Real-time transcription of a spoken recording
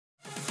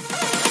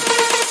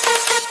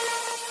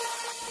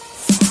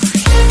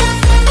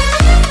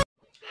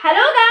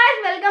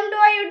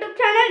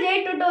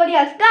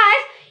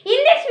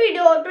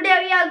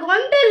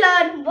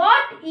learn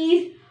what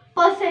is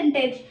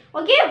percentage.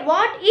 Okay,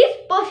 what is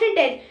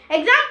percentage?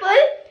 Example,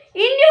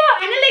 in your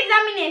annual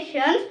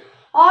examinations,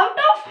 out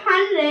of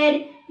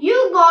 100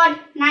 you got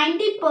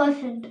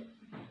 90%.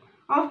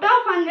 Out of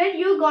 100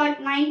 you got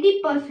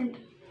 90%,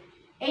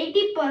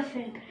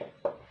 80%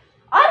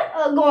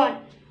 or gone.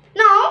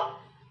 Now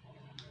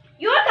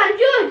you are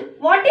confused.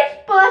 What is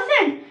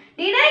percent?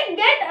 Did I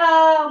get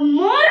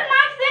more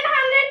marks than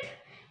 100?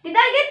 Did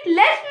I get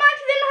less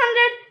marks than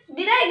 100?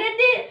 Did I get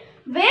the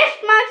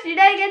waste marks? Did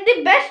I get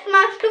the best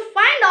marks? To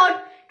find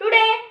out,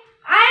 today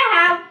I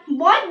have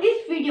bought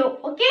this video.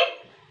 Okay.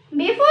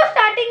 Before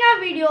starting our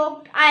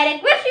video, I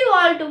request you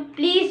all to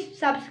please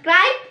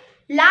subscribe,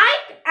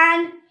 like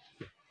and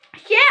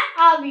share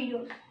our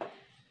videos.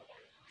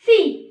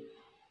 See,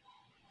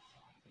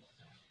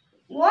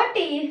 what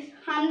is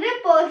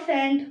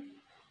 100%?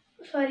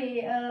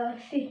 Sorry,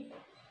 see,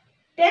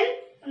 10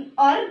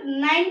 or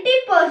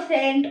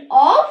 90%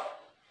 of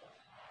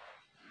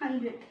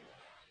 100.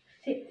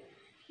 See,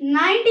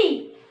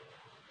 90.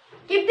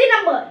 Keep the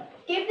number.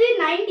 Keep the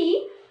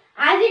 90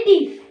 as it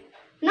is.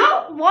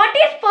 Now, what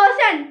is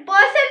percent?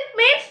 Percent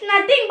means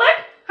nothing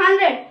but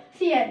 100.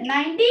 See here,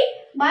 90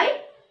 by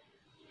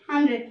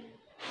 100.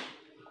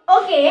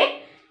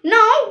 Okay.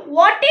 Now,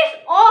 what is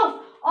off?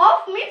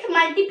 Off means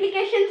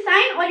multiplication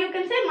sign, or you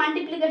can say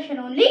multiplication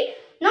only.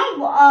 Now,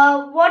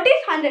 what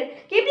is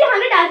 100? Keep the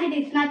 100 as it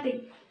is,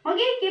 nothing.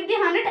 Okay, keep the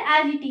 100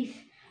 as it is.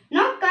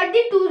 Now, cut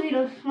the 2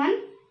 zeros.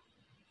 1.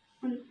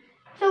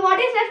 So, what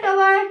is left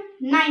over?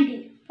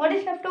 90. What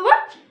is left over?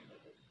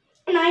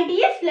 90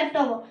 is left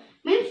over.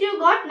 Means you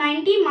got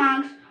 90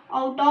 marks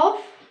out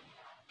of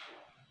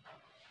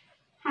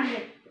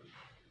 100.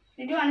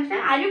 Did you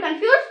understand? Are you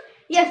confused?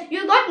 Yes,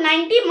 you got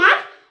 90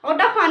 marks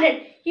out of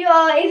 100. Is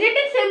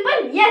it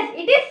simple? Yes,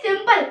 it is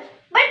simple.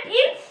 But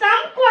in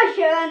some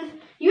questions,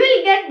 you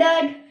will get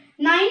that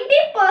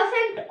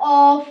 90%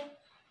 of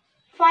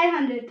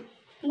 500.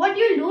 What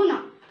you will do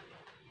now?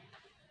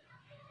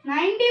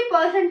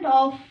 90%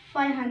 of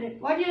 500.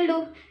 What you will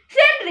do?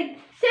 Same trick,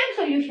 same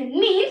solution.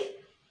 Means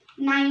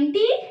 90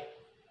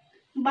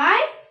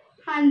 by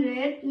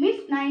 100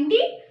 means 90.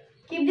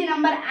 Keep the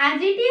number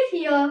as it is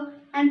here.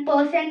 And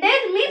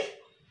percentage means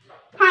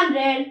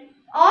 100.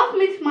 Of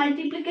means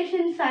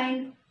multiplication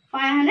sign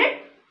 500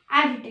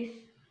 as it is.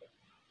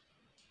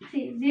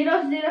 See,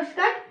 zeros, zeros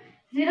cut,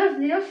 zeros,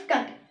 zeros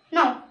cut.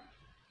 Now,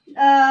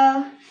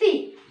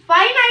 see, 5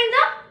 nines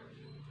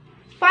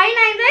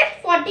is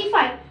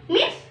 45.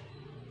 Means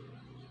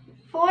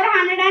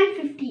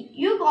 450.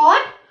 You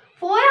got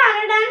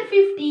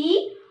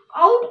 450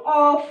 out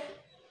of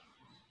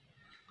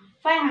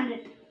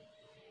 500.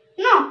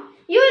 Now,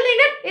 you will think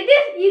that it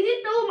is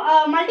easy to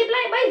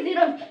multiply by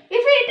zeros.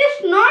 If it is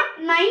not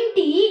 90,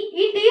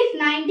 it is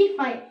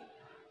 95.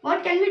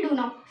 What can we do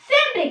now?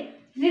 Same trick.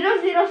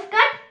 Zeros, zeros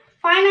cut.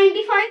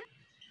 595.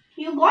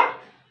 You got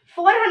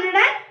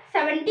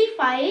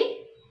 475.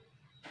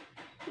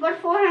 You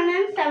got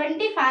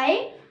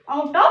 475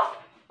 out of.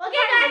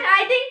 Okay guys,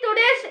 I think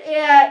today's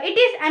it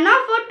is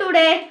enough for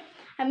today.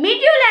 Meet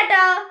you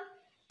later.